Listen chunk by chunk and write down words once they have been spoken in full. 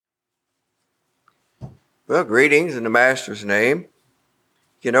Well, greetings in the Master's name.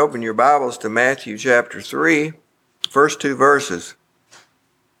 You can open your Bibles to Matthew chapter 3, first two verses.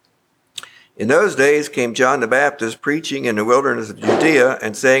 In those days came John the Baptist preaching in the wilderness of Judea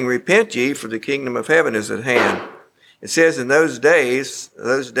and saying, Repent ye, for the kingdom of heaven is at hand. It says in those days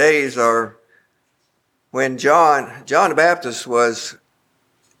are when John the Baptist was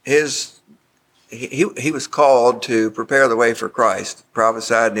he was called to prepare the way for Christ,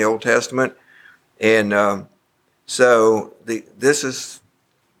 prophesied in the Old Testament. And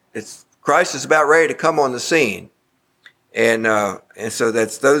Christ is about ready to come on the scene. And so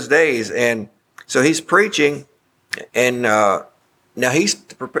that's those days. And so he's preaching, and now he's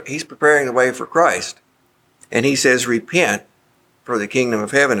preparing the way for Christ. And he says, Repent, for the kingdom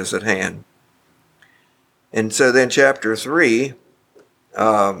of heaven is at hand. And so then chapter 3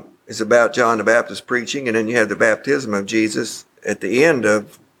 is about John the Baptist preaching, and then you have the baptism of Jesus at the end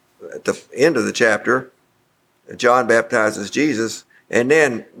of the chapter. John baptizes Jesus. And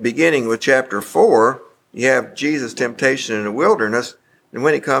then beginning with chapter 4, you have Jesus' temptation in the wilderness. And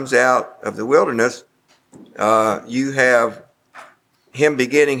when he comes out of the wilderness, you have him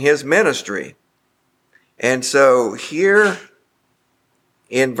beginning his ministry. And so here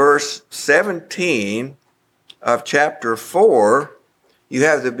in verse 17 of chapter 4, you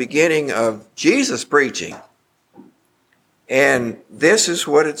have the beginning of Jesus preaching. And this is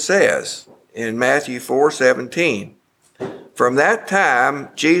what it says in Matthew 4:17. From that time,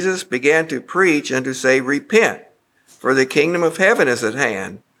 Jesus began to preach and to say, Repent, for the kingdom of heaven is at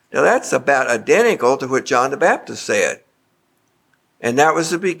hand. Now that's about identical to what John the Baptist said. And that was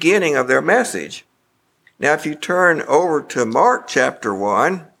the beginning of their message. Now if you turn over to Mark chapter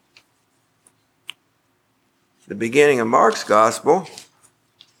 1, the beginning of Mark's gospel,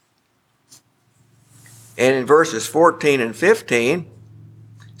 and in verses 14 and 15,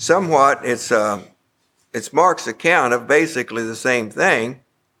 somewhat it's Mark's account of basically the same thing.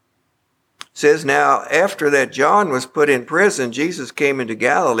 It says, Now after that John was put in prison, Jesus came into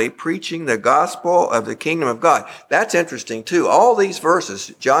Galilee preaching the gospel of the kingdom of God. That's interesting too. All these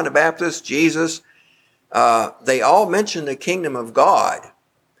verses, John the Baptist, Jesus, they all mention the kingdom of God.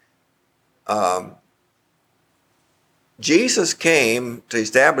 Jesus came to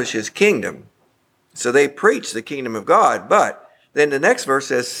establish his kingdom. So they preach the kingdom of God. But then the next verse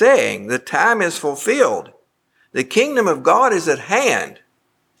says, saying, the time is fulfilled. The kingdom of God is at hand.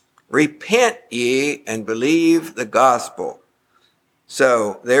 Repent ye and believe the gospel.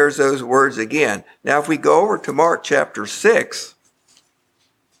 So there's those words again. Now if we go over to Mark chapter 6,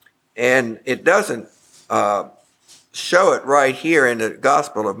 and it doesn't show it right here in the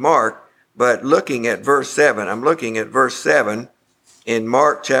Gospel of Mark, but looking at verse 7, I'm looking at verse 7 in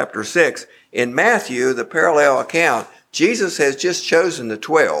Mark chapter 6. In Matthew, the parallel account, Jesus has just chosen the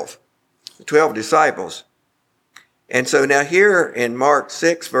 12 disciples. And so now here in Mark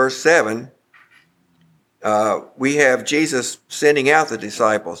 6, verse 7, we have Jesus sending out the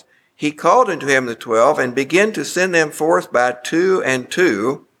disciples. He called unto him the 12 and began to send them forth by two and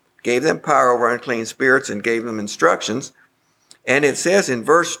two, gave them power over unclean spirits and gave them instructions. And it says in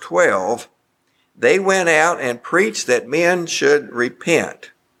verse 12, they went out and preached that men should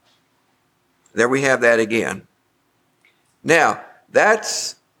repent. There we have that again. Now,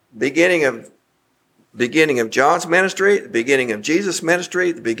 that's beginning of John's ministry, the beginning of Jesus'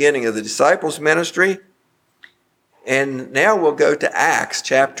 ministry, the beginning of the disciples' ministry. And now we'll go to Acts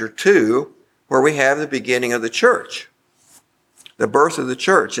chapter 2, where we have the beginning of the church, the birth of the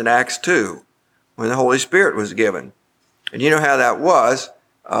church in Acts 2, when the Holy Spirit was given. And you know how that was.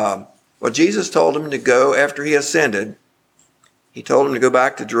 Well, Jesus told him to go after he ascended. He told him to go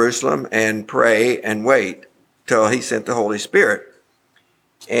back to Jerusalem and pray and wait till he sent the Holy Spirit.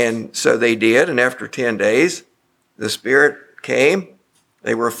 And so they did, and after 10 days, the Spirit came.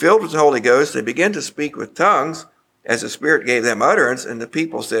 They were filled with the Holy Ghost. They began to speak with tongues as the Spirit gave them utterance, and the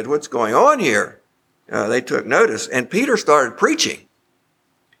people said, What's going on here? They took notice, and Peter started preaching.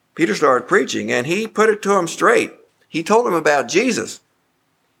 And he put it to them straight. He told them about Jesus.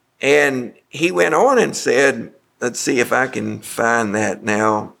 And he went on and said, let's see if I can find that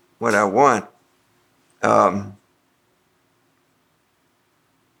now, what I want.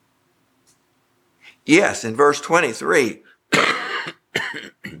 Yes, in verse 23.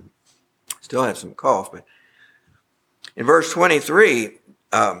 Still have some cough, but in verse 23,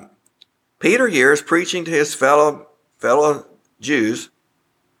 Peter here is preaching to his fellow Jews,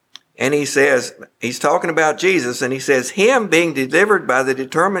 and he says, he's talking about Jesus, and he says, him being delivered by the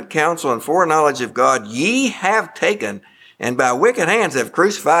determined counsel and foreknowledge of God, ye have taken, and by wicked hands have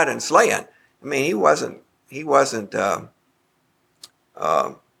crucified and slain. I mean, he wasn't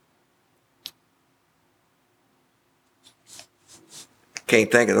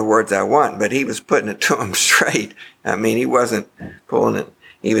can't think of the words I want, but he was putting it to him straight. I mean, he wasn't pulling it.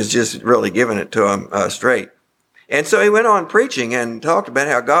 He was just really giving it to him straight. And so he went on preaching and talked about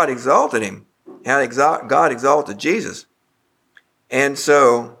how God exalted him, how God exalted Jesus. And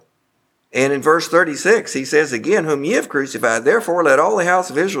so, and in verse 36, he says again, whom ye have crucified, therefore let all the house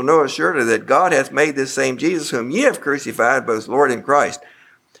of Israel know assuredly that God hath made this same Jesus, whom ye have crucified, both Lord and Christ.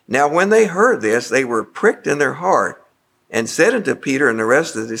 Now when they heard this, they were pricked in their heart, and said unto Peter and the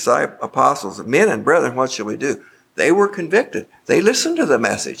rest of the apostles, men and brethren, what shall we do? They were convicted. They listened to the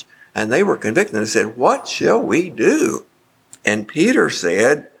message, and they were convicted and said, what shall we do? And Peter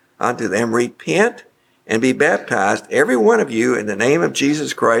said unto them, repent and be baptized, every one of you, in the name of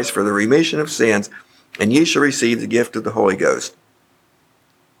Jesus Christ for the remission of sins, and ye shall receive the gift of the Holy Ghost.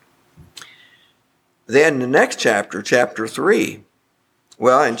 Then the next chapter, chapter 3,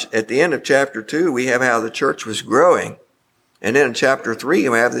 well, at the end of chapter 2, we have how the church was growing. And then in chapter 3,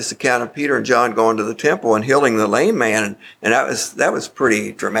 we have this account of Peter and John going to the temple and healing the lame man. And that was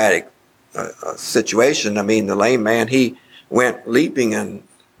pretty dramatic situation. I mean, the lame man, he went leaping and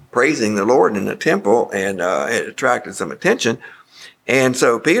praising the Lord in the temple, and it attracted some attention. And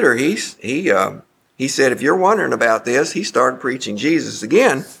so Peter, he said, if you're wondering about this, he started preaching Jesus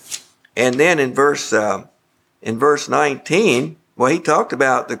again. And then in verse 19, well, he talked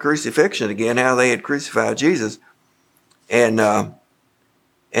about the crucifixion again, how they had crucified Jesus. And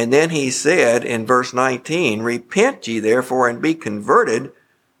then he said in verse 19, repent ye therefore and be converted,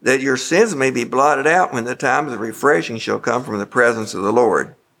 that your sins may be blotted out when the times of refreshing shall come from the presence of the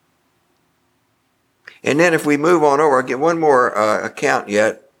Lord. And then if we move on over, I'll get one more account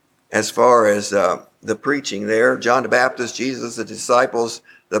yet as far as the preaching there. John the Baptist, Jesus, the disciples,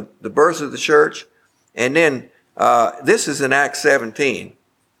 the birth of the church. And then this is in Acts 17.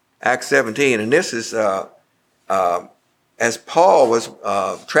 Acts 17. And this is as Paul was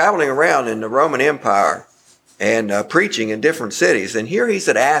traveling around in the Roman Empire and preaching in different cities. And here he's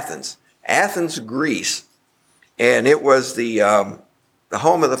at Athens, Greece. And it was the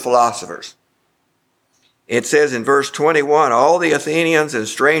home of the philosophers. It says in verse 21, all the Athenians and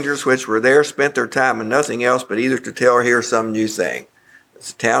strangers which were there spent their time in nothing else but either to tell or hear some new thing.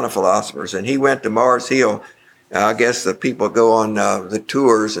 It's a town of philosophers. And he went to Mars Hill. I guess the people go on the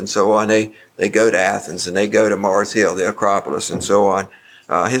tours and so on. They go to Athens and they go to Mars Hill, the Acropolis and so on.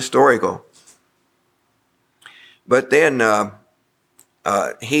 Historical. But then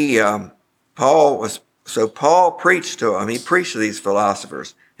Paul preached to them. He preached to these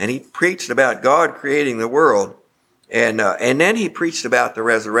philosophers. And he preached about God creating the world. And then he preached about the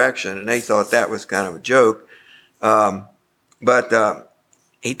resurrection. And they thought that was kind of a joke. But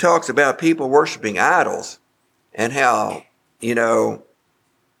he talks about people worshiping idols and how,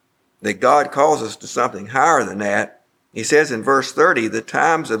 that God calls us to something higher than that. He says in verse 30, the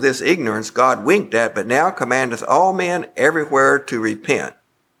times of this ignorance God winked at, but now commandeth all men everywhere to repent.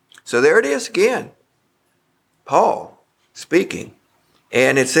 So there it is again. Paul speaking.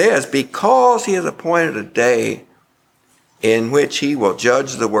 And it says, because he has appointed a day in which he will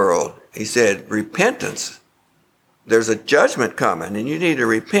judge the world. He said, repentance. There's a judgment coming and you need to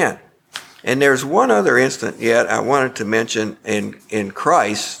repent. And there's one other instant yet I wanted to mention in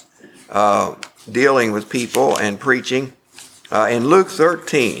Christ dealing with people and preaching. In Luke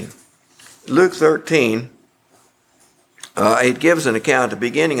 13, it gives an account at the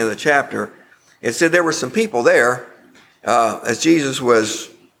beginning of the chapter. It said there were some people there as Jesus was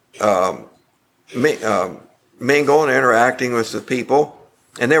mingling and interacting with the people.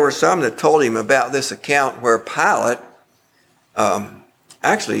 And there were some that told him about this account where Pilate,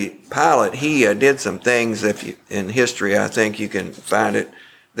 he did some things in history, I think you can find it,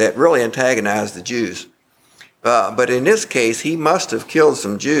 that really antagonized the Jews. But in this case, he must have killed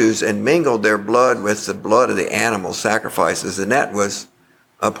some Jews and mingled their blood with the blood of the animal sacrifices, and that was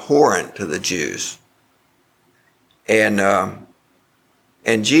abhorrent to the Jews. And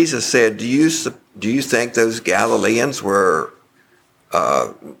Jesus said, do you think those Galileans were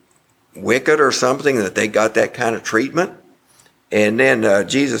wicked or something, that they got that kind of treatment? And then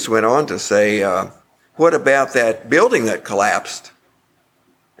Jesus went on to say, what about that building that collapsed?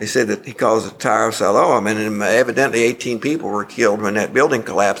 He said that he calls it Tower of Siloam, and evidently 18 people were killed when that building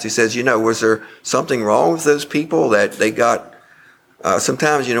collapsed. He says, was there something wrong with those people that they got?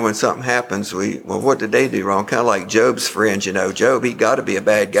 Sometimes, when something happens, what did they do wrong? Kind of like Job's friends, Job, he got to be a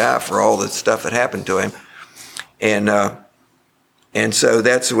bad guy for all the stuff that happened to him. And so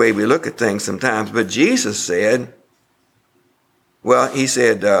that's the way we look at things sometimes. But Jesus said, he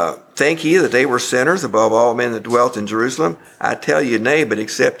said, think ye that they were sinners above all men that dwelt in Jerusalem? I tell you, nay, but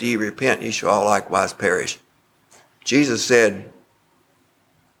except ye repent, ye shall all likewise perish. Jesus said,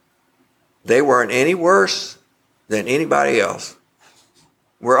 They weren't any worse than anybody else.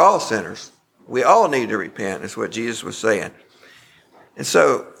 We're all sinners. We all need to repent, is what Jesus was saying. And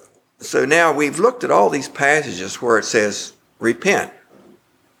so now we've looked at all these passages where it says, repent.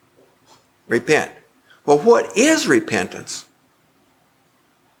 Repent. Well, what is repentance?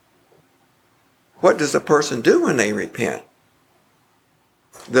 What does a person do when they repent?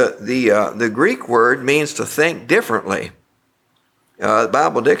 The Greek word means to think differently. The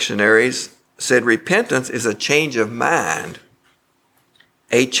Bible dictionaries said repentance is a change of mind,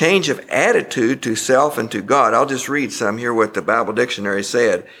 a change of attitude to self and to God. I'll just read some here what the Bible dictionary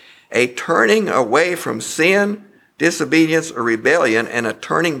said. A turning away from sin, disobedience, or rebellion, and a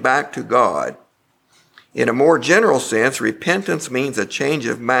turning back to God. In a more general sense, repentance means a change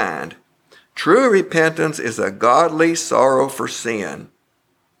of mind. True repentance is a godly sorrow for sin,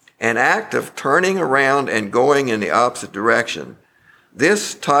 an act of turning around and going in the opposite direction.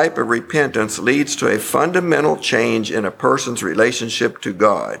 This type of repentance leads to a fundamental change in a person's relationship to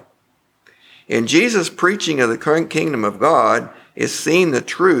God. In Jesus' preaching of the kingdom of God is seen the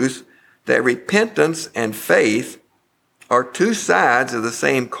truth that repentance and faith are two sides of the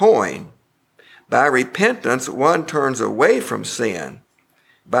same coin. By repentance, one turns away from sin.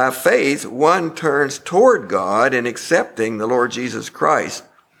 By faith, one turns toward God in accepting the Lord Jesus Christ.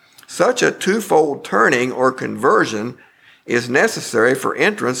 Such a twofold turning or conversion is necessary for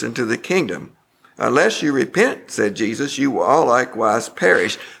entrance into the kingdom. Unless you repent, said Jesus, you will all likewise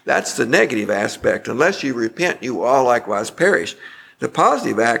perish. That's the negative aspect. Unless you repent, you will all likewise perish. The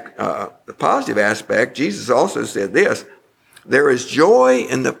positive aspect, Jesus also said this, there is joy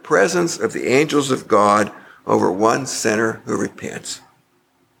in the presence of the angels of God over one sinner who repents.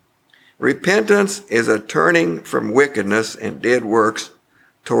 Repentance is a turning from wickedness and dead works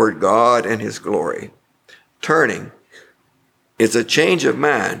toward God and his glory. Turning is a change of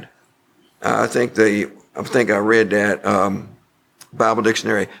mind. I think I read that Bible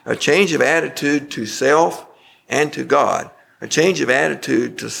dictionary. A change of attitude to self and to God. A change of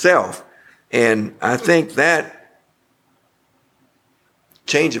attitude to self. And I think that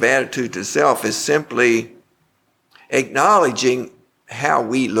change of attitude to self is simply acknowledging how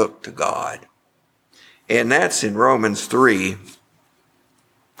we look to God. And that's in Romans 3.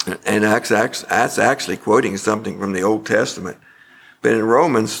 And that's actually quoting something from the Old Testament. But in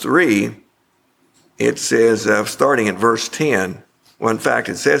Romans 3, it says, starting at verse 10, well, in fact,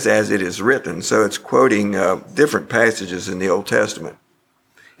 it says, as it is written. So it's quoting different passages in the Old Testament.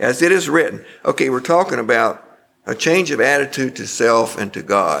 As it is written. Okay, we're talking about a change of attitude to self and to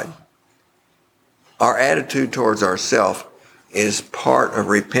God. Our attitude towards ourself is part of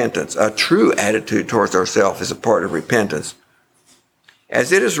repentance. A true attitude towards ourself is a part of repentance.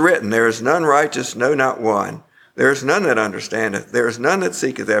 As it is written, there is none righteous, no, not one. There is none that understandeth. There is none that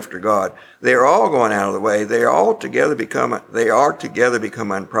seeketh after God. They are all going out of the way. They are together become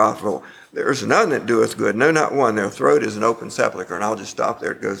unprofitable. There is none that doeth good, no, not one. Their throat is an open sepulchre. And I'll just stop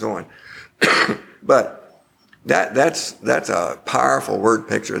there. It goes on. But that's a powerful word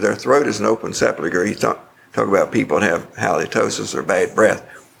picture. Their throat is an open sepulchre. You talk about people that have halitosis or bad breath.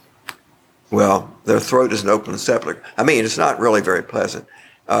 Well, their throat is an open sepulchre. I mean, it's not really very pleasant.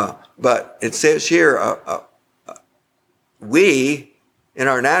 But it says here, we, in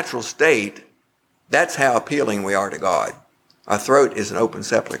our natural state, that's how appealing we are to God. Our throat is an open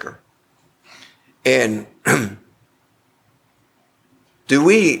sepulchre. And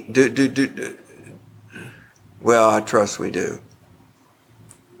well, I trust we do.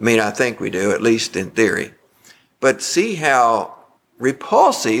 I mean, I think we do, at least in theory. But see how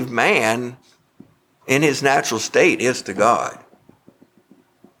repulsive man in his natural state is to God.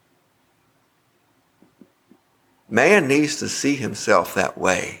 Man needs to see himself that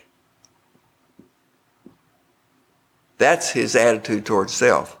way. That's his attitude towards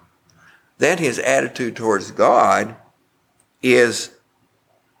self. Then his attitude towards God is,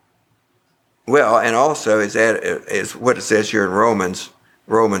 well, and also is what it says here in Romans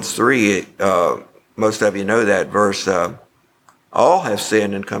 3. Most of you know that verse. All have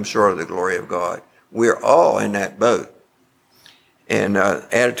sinned and come short of the glory of God. We're all in that boat. And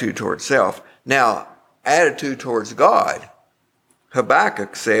attitude towards self. Now, attitude towards God.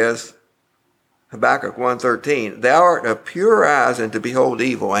 Habakkuk says, Habakkuk 1:13, thou art of pure eyes and to behold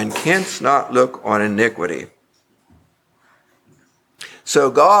evil, and canst not look on iniquity. So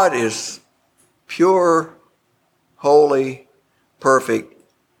God is pure, holy, perfect.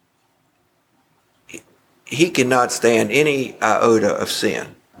 He cannot stand any iota of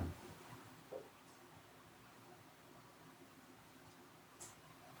sin.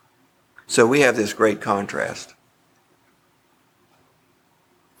 So we have this great contrast.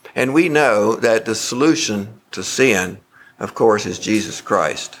 And we know that the solution to sin, of course, is Jesus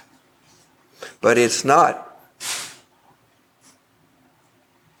Christ. But it's not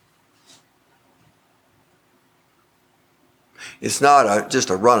just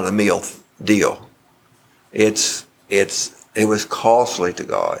a run-of-the-mill deal. It was costly to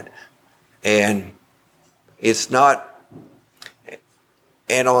God. And it's not,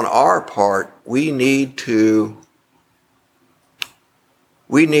 and on our part, we need to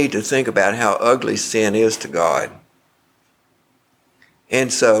think about how ugly sin is to God.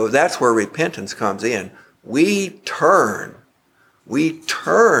 And so that's where repentance comes in. We turn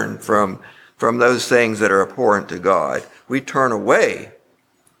from those things that are abhorrent to God. We turn away.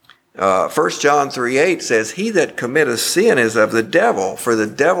 1 John 3:8 says, "He that committeth sin is of the devil, for the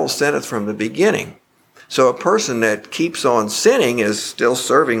devil sinneth from the beginning." So a person that keeps on sinning is still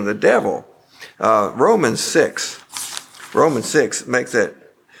serving the devil. Romans 6 makes that.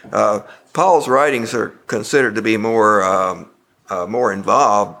 Paul's writings are considered to be more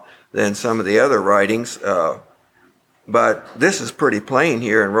involved than some of the other writings, but this is pretty plain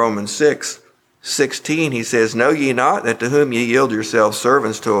here in Romans 6:16. He says, "Know ye not that to whom ye yield yourselves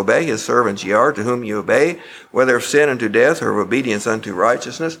servants to obey, his servants ye are, to whom ye obey, whether of sin unto death or of obedience unto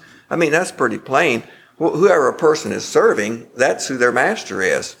righteousness?" I mean, that's pretty plain. Whoever a person is serving, that's who their master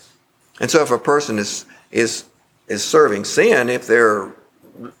is. And so if a person is serving sin, if they're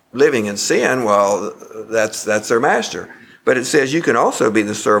living in sin, well, that's their master. But it says you can also be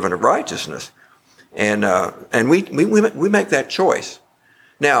the servant of righteousness, and we make that choice.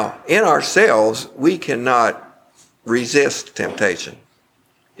 Now, in ourselves, we cannot resist temptation.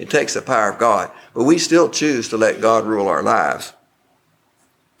 It takes the power of God, but we still choose to let God rule our lives.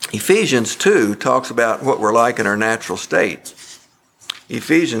 Ephesians 2 talks about what we're like in our natural state.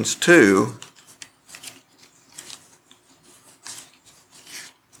 Ephesians 2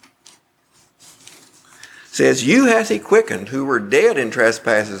 says, "You hath he quickened, who were dead in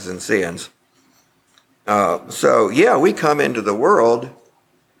trespasses and sins." So, yeah, we come into the world.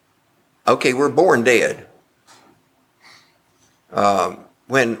 Okay, we're born dead.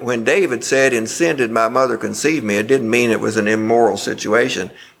 When David said, "In sin did my mother conceive me," it didn't mean it was an immoral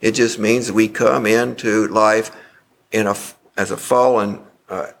situation. It just means we come into life in a fallen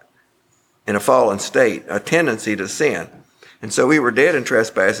state, a tendency to sin. And so we were dead in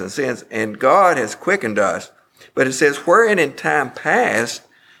trespasses and sins, and God has quickened us. But it says, "Wherein in time past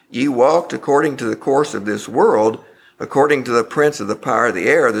ye walked according to the course of this world, according to the prince of the power of the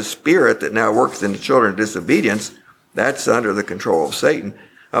air, the spirit that now worketh in the children of disobedience," that's under the control of Satan,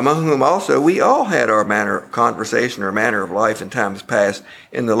 "among whom also we all had our manner of conversation or manner of life in times past,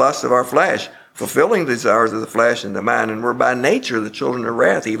 in the lust of our flesh, fulfilling the desires of the flesh and the mind, and were by nature the children of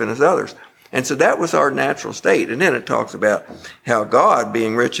wrath, even as others." And so that was our natural state. And then it talks about how God,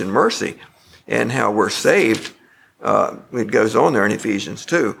 being rich in mercy, and how we're saved. It goes on there in Ephesians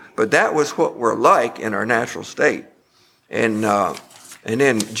 2. But that was what we're like in our natural state. And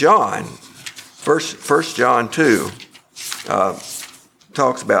then John, First John 2,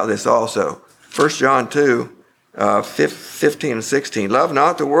 talks about this also. 1 John 2, 15 and 16. "Love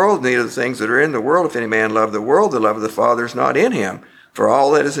not the world, neither the things that are in the world. If any man love the world, the love of the Father is not in him. For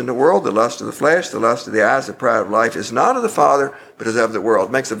all that is in the world, the lust of the flesh, the lust of the eyes, the pride of life, is not of the Father, but is of the world."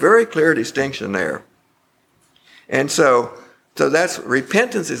 Makes a very clear distinction there. And so that's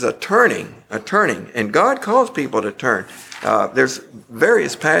repentance is a turning, and God calls people to turn. There's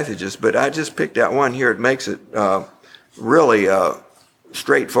various passages, but I just picked out one here. It makes it really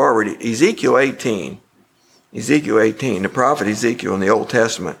straightforward. Ezekiel 18, the prophet Ezekiel in the Old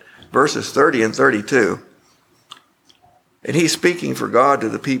Testament, verses 30 and 32. And he's speaking for God to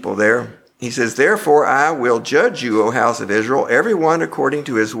the people there. He says, "Therefore I will judge you, O house of Israel, every one according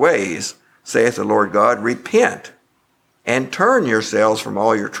to his ways, saith the Lord God. Repent, and turn yourselves from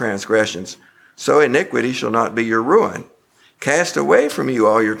all your transgressions, so iniquity shall not be your ruin. Cast away from you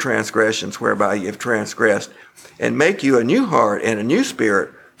all your transgressions whereby ye have transgressed, and make you a new heart and a new spirit.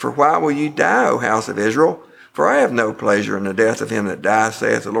 For why will ye die, O house of Israel? For I have no pleasure in the death of him that dieth,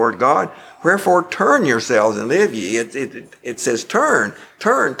 saith the Lord God. Wherefore turn yourselves and live ye." It says turn.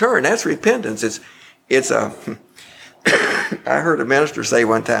 That's repentance. It's a. I heard a minister say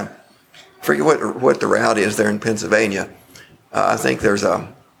one time, forget what the route is there in Pennsylvania. I think there's a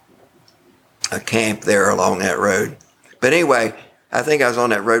camp there along that road. But anyway, I think I was on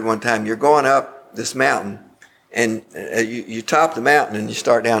that road one time. You're going up this mountain, and you top the mountain and you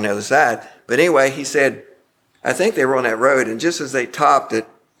start down the other side. But anyway, he said, I think they were on that road, and just as they topped it,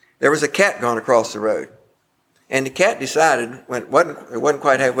 there was a cat going across the road. And the cat decided, it wasn't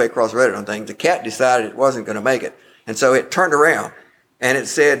quite halfway across the road, I don't think, the cat decided it wasn't going to make it. And so it turned around And it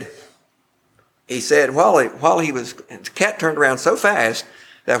said, he said, while he was, the cat turned around so fast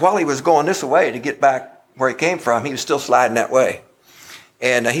that while he was going this way to get back where he came from, he was still sliding that way.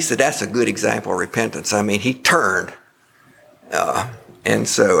 And he said, that's a good example of repentance. I mean, he turned. And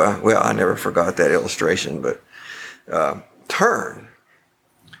so, well, I never forgot that illustration, but turn.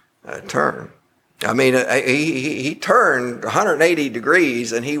 I mean, he turned 180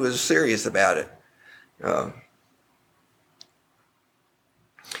 degrees and he was serious about it.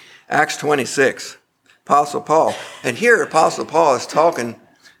 Acts 26, Apostle Paul. And here Apostle Paul is talking,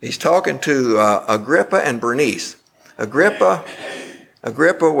 he's talking to Agrippa and Bernice. Agrippa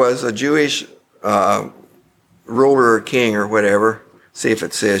was a Jewish ruler or king or whatever. See if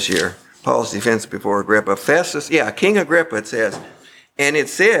it says here. Paul's defense before Agrippa. Festus, King Agrippa it says. And it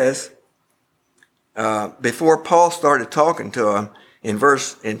says, before Paul started talking to him,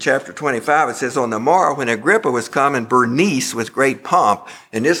 in chapter 25, it says, on the morrow when Agrippa was coming, Bernice with great pomp.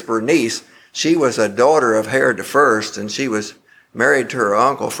 And this Bernice, she was a daughter of Herod the First, and she was married to her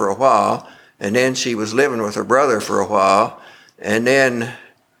uncle for a while. And then she was living with her brother for a while. And then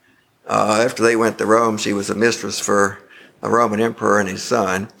after they went to Rome, she was a mistress for a Roman emperor and his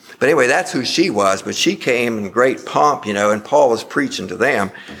son. But anyway, that's who she was. But she came in great pomp, and Paul was preaching to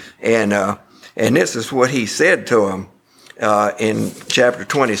them. And this is what he said to them. In chapter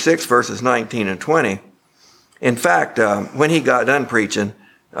 26, verses 19 and 20. In fact, when he got done preaching,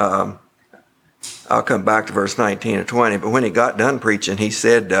 I'll come back to verse 19 and 20, but when he got done preaching, he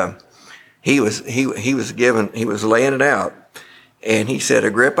said, he was laying it out, and he said,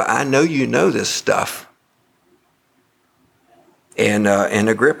 Agrippa, I know you know this stuff. And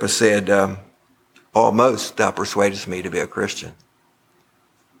Agrippa said, almost thou persuadest me to be a Christian.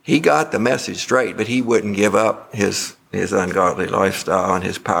 He got the message straight, but he wouldn't give up his ungodly lifestyle and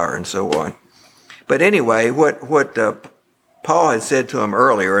his power and so on. But anyway, what Paul had said to him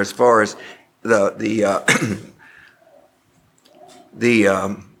earlier, as far as the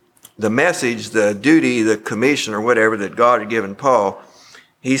message, the duty, the commission, or whatever that God had given Paul,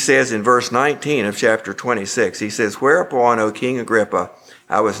 he says in verse 19 of chapter 26, he says, whereupon, O King Agrippa,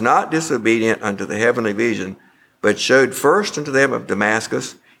 I was not disobedient unto the heavenly vision, but showed first unto them of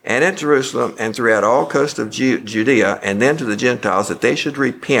Damascus, and at Jerusalem, and throughout all coast of Judea, and then to the Gentiles, that they should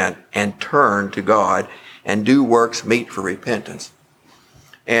repent and turn to God, and do works meet for repentance.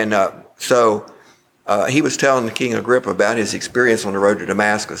 And so he was telling the King Agrippa about his experience on the road to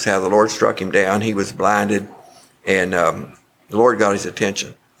Damascus, how the Lord struck him down. He was blinded, and the Lord got his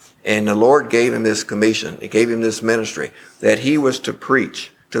attention. And the Lord gave him this commission. He gave him this ministry, that he was to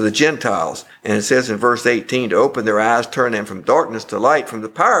preach to the Gentiles. And it says in verse 18, to open their eyes, turn them from darkness to light, from the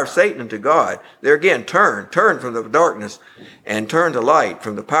power of Satan to God. There again, turn from the darkness and turn to light,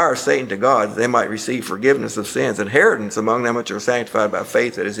 from the power of Satan to God, that they might receive forgiveness of sins, inheritance among them which are sanctified by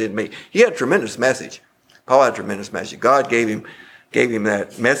faith that is in me. He had a tremendous message. Paul had a tremendous message. God gave him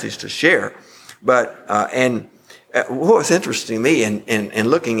that message to share. But, what was interesting to me in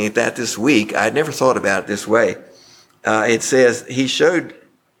looking at that this week, I'd never thought about it this way. It says he showed,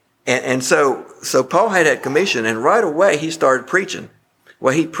 and so Paul had that commission, and right away he started preaching.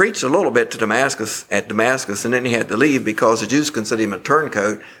 Well, he preached a little bit at Damascus, and then he had to leave because the Jews considered him a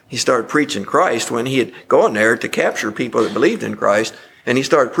turncoat. He started preaching Christ when he had gone there to capture people that believed in Christ, and he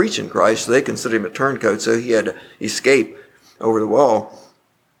started preaching Christ, so they considered him a turncoat, so he had to escape over the wall.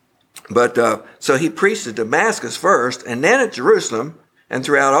 But so he preached at Damascus first, and then at Jerusalem, and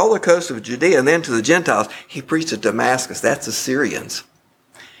throughout all the coast of Judea, and then to the Gentiles. He preached at Damascus. That's the Syrians.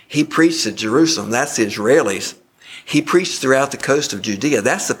 He preached at Jerusalem. That's the Israelis. He preached throughout the coast of Judea.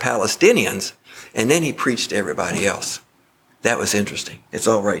 That's the Palestinians. And then he preached to everybody else. That was interesting. It's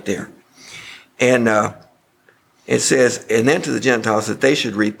all right there. And it says, and then to the Gentiles, that they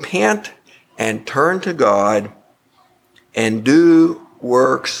should repent and turn to God and do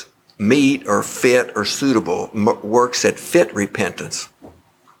works meet or fit or suitable, works that fit repentance.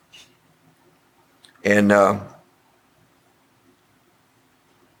 And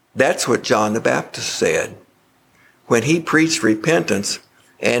that's what John the Baptist said when he preached repentance.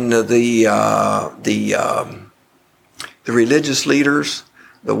 And the religious leaders,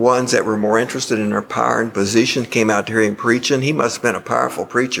 the ones that were more interested in their power and position, came out to hear him preaching. He must have been a powerful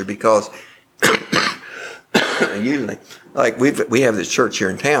preacher, because usually, like we have this church here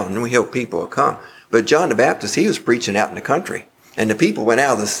in town, and we hope people will come. But John the Baptist, he was preaching out in the country, and the people went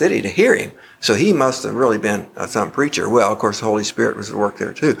out of the city to hear him. So he must have really been some preacher. Well, of course, the Holy Spirit was at work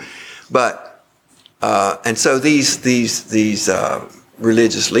there too. But and so these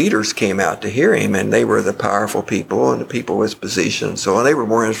religious leaders came out to hear him, and they were the powerful people and the people with position and so on. They were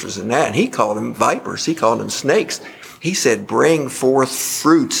more interested in that. And he called them vipers. He called them snakes. He said, bring forth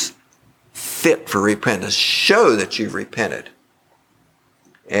fruits fit for repentance. Show that you've repented.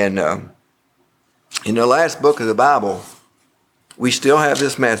 And in the last book of the Bible, we still have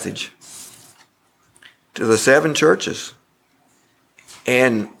this message to the 7 churches.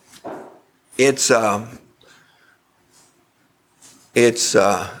 And it's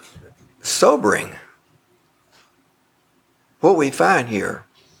sobering what we find here.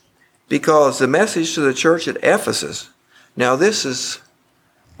 Because the message to the church at Ephesus, now this is,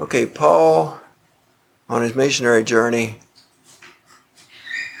 okay, Paul on his missionary journey,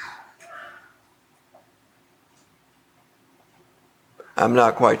 I'm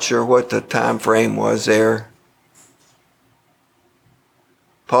not quite sure what the time frame was there.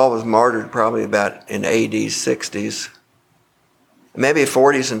 Paul was martyred probably about in AD 60s. Maybe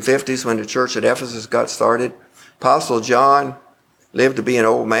 40s and 50s when the church at Ephesus got started. Apostle John lived to be an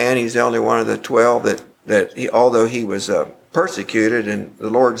old man. He's the only one of the 12 that he, although he was persecuted and the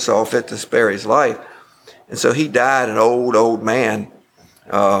Lord saw fit to spare his life. And so he died an old man,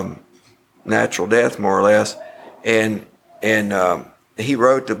 natural death more or less. And he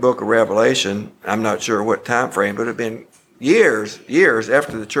wrote the book of Revelation. I'm not sure what time frame, but it had been years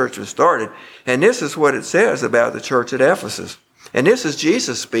after the church was started. And this is what it says about the church at Ephesus. And this is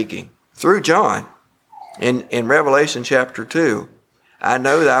Jesus speaking through John in Revelation chapter 2. I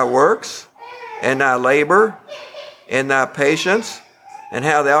know thy works and thy labor and thy patience, and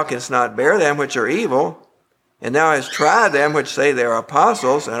how thou canst not bear them which are evil, and thou hast tried them which say they are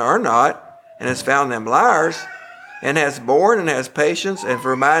apostles and are not, and hast found them liars, and hast borne and hast patience, and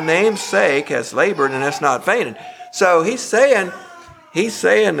for my name's sake hast labored and hast not fainted. So he's saying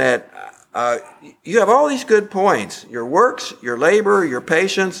that you have all these good points: your works, your labor, your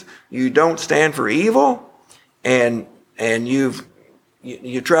patience. You don't stand for evil, and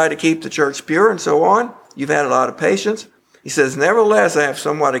you try to keep the church pure, and so on. You've had a lot of patience. He says, nevertheless, I have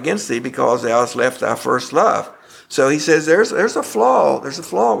somewhat against thee, because thou hast left thy first love. So he says, there's a flaw. There's a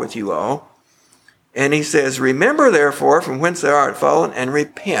flaw with you all. And he says, remember therefore from whence thou art fallen, and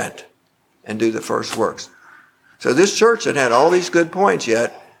repent, and do the first works. So this church that had all these good points,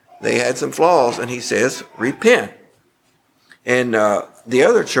 yet they had some flaws, and he says, repent. And the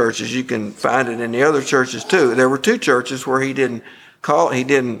other churches, you can find it in the other churches too. There were 2 churches where he didn't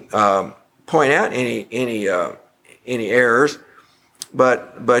point out any errors,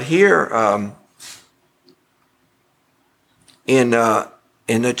 but here in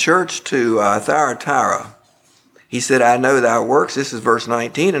the church to Thyatira, he said, I know thy works. This is verse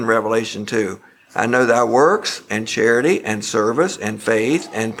 19 in Revelation 2. I know thy works and charity and service and faith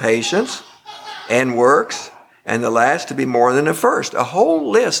and patience and works, and the last to be more than the first. A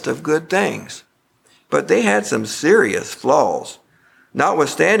whole list of good things. But they had some serious flaws.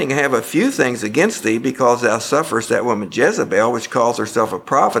 Notwithstanding, I have a few things against thee, because thou sufferest that woman Jezebel, which calls herself a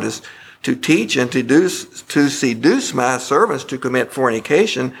prophetess, to teach and to seduce my servants to commit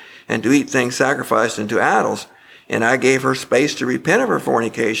fornication and to eat things sacrificed unto idols. And I gave her space to repent of her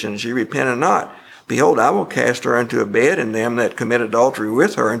fornication, and she repented not. Behold, I will cast her into a bed, and them that commit adultery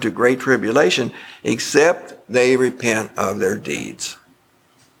with her into great tribulation, except they repent of their deeds.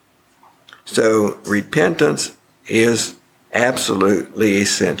 So repentance is absolutely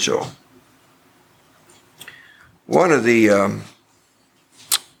essential. One of the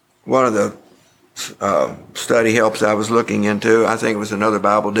study helps I was looking into, I think it was another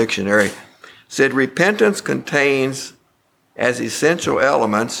Bible dictionary, said repentance contains as essential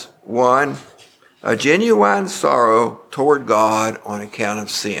elements: 1, a genuine sorrow toward God on account of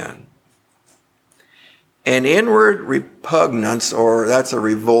sin; an inward repugnance, or that's a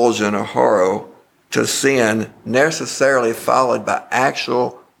revulsion, a horror to sin, necessarily followed by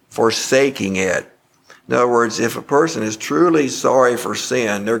actual forsaking it. In other words, if a person is truly sorry for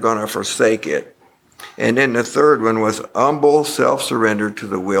sin, they're going to forsake it. And then the third one was humble self-surrender to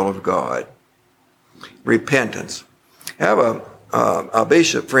the will of God. Repentance. I have a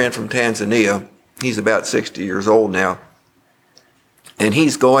bishop friend from Tanzania. He's about 60 years old now. And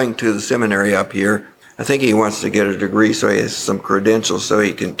he's going to the seminary up here. I think he wants to get a degree so he has some credentials so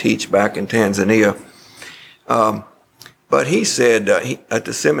he can teach back in Tanzania. But he said, at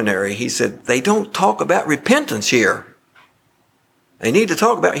the seminary, he said, they don't talk about repentance here. They need to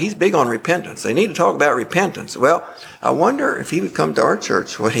talk about, he's big on repentance. They need to talk about repentance. Well, I wonder if he would come to our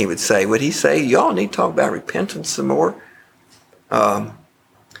church, what he would say. Would he say, y'all need to talk about repentance some more?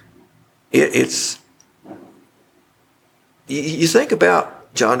 You think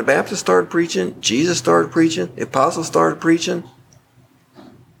about John the Baptist started preaching, Jesus started preaching, the apostles started preaching,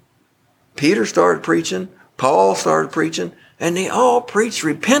 Peter started preaching, Paul started preaching, and they all preached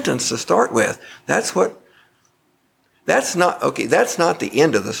repentance to start with. That's what That's not the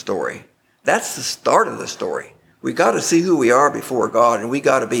end of the story. That's the start of the story. We got to see who we are before God, and we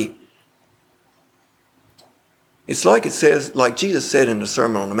got to be. It's like it says, like Jesus said in the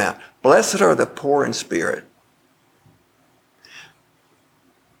Sermon on the Mount, blessed are the poor in spirit.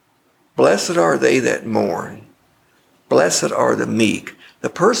 Blessed are they that mourn. Blessed are the meek. The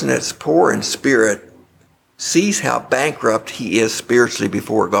person that's poor in spirit sees how bankrupt he is spiritually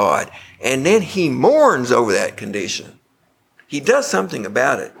before God. And then he mourns over that condition. He does something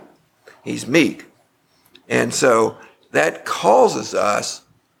about it. He's meek. And so that causes us,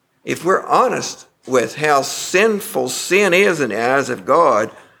 if we're honest with how sinful sin is in the eyes of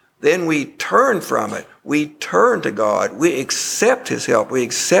God, then we turn from it. We turn to God. We accept his help. We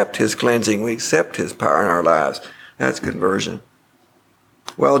accept his cleansing. We accept his power in our lives. That's conversion.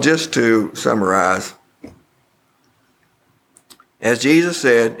 Well, just to summarize, as Jesus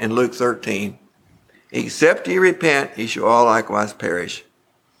said in Luke 13, except ye repent, ye shall all likewise perish.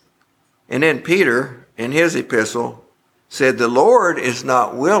 And then Peter, in his epistle, said, the Lord is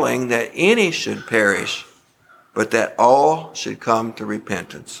not willing that any should perish, but that all should come to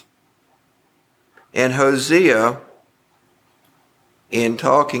repentance. And Hosea, in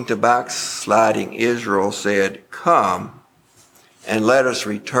talking to backsliding Israel, said, come and let us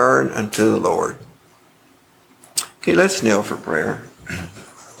return unto the Lord. Okay, let's kneel for prayer.